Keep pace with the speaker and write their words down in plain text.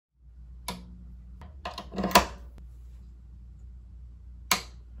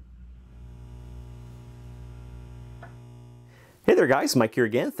there guys, Mike here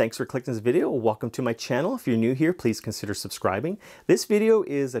again. Thanks for clicking this video. Welcome to my channel. If you're new here, please consider subscribing. This video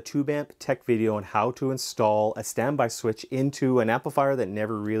is a tube amp tech video on how to install a standby switch into an amplifier that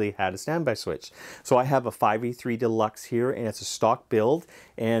never really had a standby switch. So I have a 5E3 Deluxe here, and it's a stock build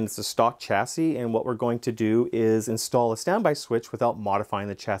and it's a stock chassis, and what we're going to do is install a standby switch without modifying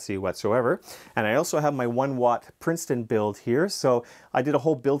the chassis whatsoever. And I also have my 1-watt Princeton build here. So I did a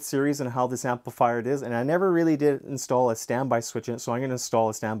whole build series on how this amplifier it is, and I never really did install a standby switch in it, so I'm going to install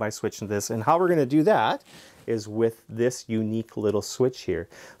a standby switch in this. And how we're going to do that is with this unique little switch here.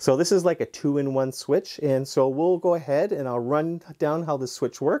 So this is like a 2-in-1 switch, and so we'll go ahead and I'll run down how this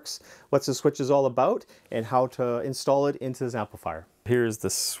switch works, what the switch is all about, and how to install it into this amplifier. Here's the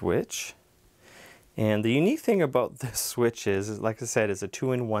switch. And the unique thing about this switch is, like I said, it's a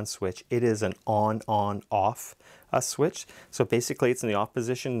 2-in-1 switch. It is an on-off switch. So basically it's in the off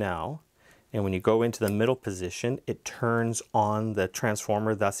position now. And when you go into the middle position, it turns on the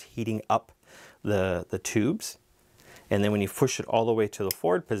transformer, thus heating up the tubes. And then when you push it all the way to the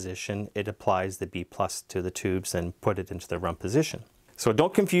forward position, it applies the B+ to the tubes and put it into the run position. So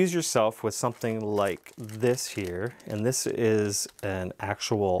don't confuse yourself with something like this here. And this is an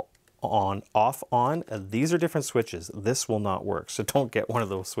actual on. These are different switches. This will not work, so don't get one of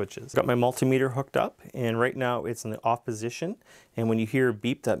those switches. Got my multimeter hooked up, and right now it's in the off position, and when you hear a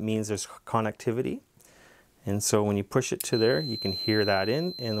beep, that means there's connectivity. And so when you push it to there, you can hear that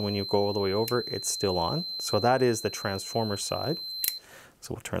in, and when you go all the way over, it's still on. So that is the transformer side.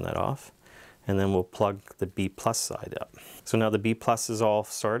 So we'll turn that off, and then we'll plug the B+ side up. So now the B+ is all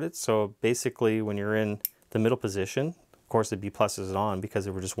started. So basically when you're in the middle position, of course the B+ is on because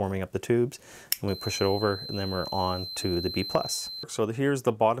we're just warming up the tubes, and we push it over and then we're on to the B+. So here's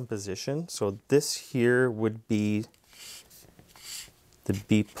the bottom position. So this here would be the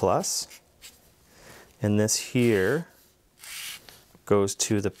B+, and this here goes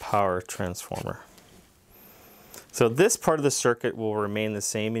to the power transformer. So this part of the circuit will remain the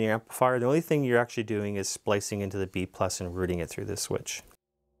same in your amplifier. The only thing you're actually doing is splicing into the B+ and routing it through this switch.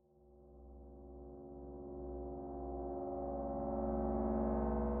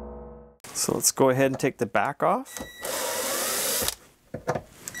 So let's go ahead and take the back off.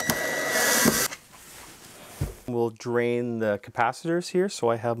 We'll drain the capacitors here. So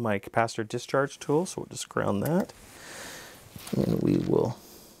I have my capacitor discharge tool, so we'll just ground that. And we will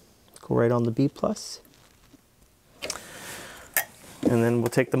go right on the B+. And then we'll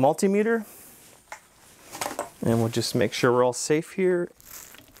take the multimeter, and we'll just make sure we're all safe here.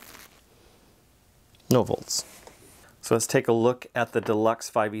 No volts. So let's take a look at the Deluxe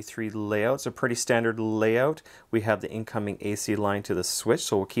 5E3 layout. It's a pretty standard layout. We have the incoming AC line to the switch,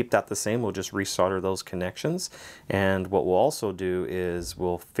 so we'll keep that the same. We'll just resolder those connections. And what we'll also do is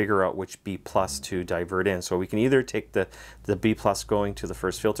we'll figure out which B+ to divert in. So we can either take the B+ going to the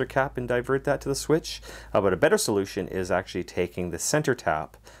first filter cap and divert that to the switch, but a better solution is actually taking the center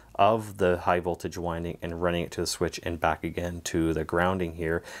tap of the high voltage winding and running it to the switch and back again to the grounding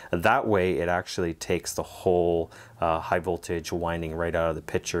here. That way it actually takes the whole high voltage winding right out of the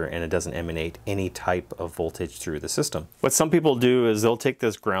picture, and it doesn't emanate any type of voltage through the system. What some people do is they'll take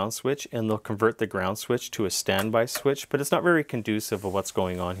this ground switch and they'll convert the ground switch to a standby switch, but it's not very conducive of what's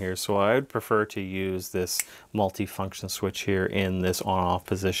going on here. So I would prefer to use this multi-function switch here in this on-off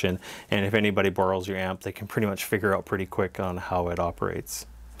position, and if anybody borrows your amp, they can pretty much figure out pretty quick on how it operates.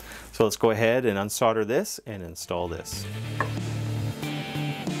 So let's go ahead and unsolder this and install this.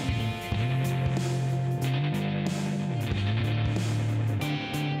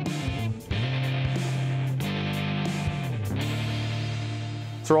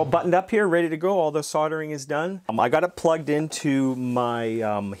 So we're all buttoned up here, ready to go. All the soldering is done. I got it plugged into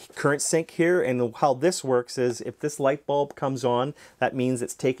my current sink here, and how this works is if this light bulb comes on, that means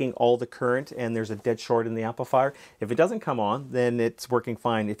it's taking all the current and there's a dead short in the amplifier. If it doesn't come on, then it's working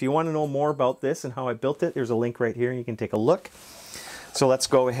fine. If you want to know more about this and how I built it, there's a link right here and you can take a look. So let's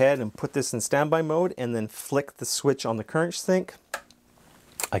go ahead and put this in standby mode and then flick the switch on the current sink.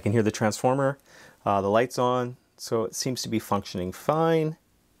 I can hear the transformer, the light's on, so it seems to be functioning fine.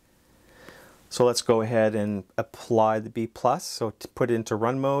 So let's go ahead and apply the B+, so to put it into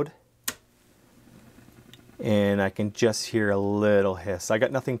run mode. And I can just hear a little hiss. I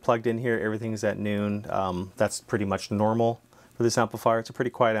got nothing plugged in here, everything's at noon. That's pretty much normal for this amplifier. It's a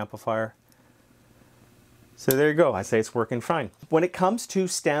pretty quiet amplifier. So there you go, I say it's working fine. When it comes to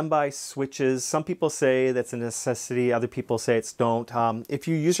standby switches, some people say that's a necessity, other people say it's don't. If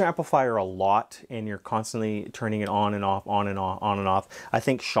you use your amplifier a lot and you're constantly turning it on and off, on and off, on and off, I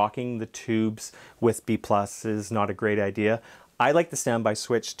think shocking the tubes with B+ is not a great idea. I like the standby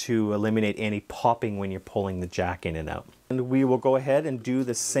switch to eliminate any popping when you're pulling the jack in and out. And we will go ahead and do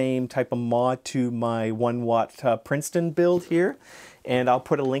the same type of mod to my 1 watt Princeton build here. And I'll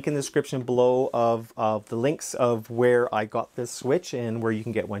put a link in the description below of the links of where I got this switch and where you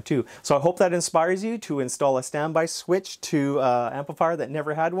can get one too. So I hope that inspires you to install a standby switch to amplifier that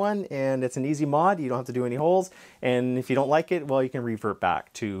never had one. And it's an easy mod. You don't have to do any holes. And if you don't like it, well, you can revert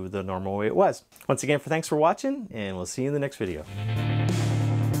back to the normal way it was. Once again, thanks for watching, and we'll see you in the next video.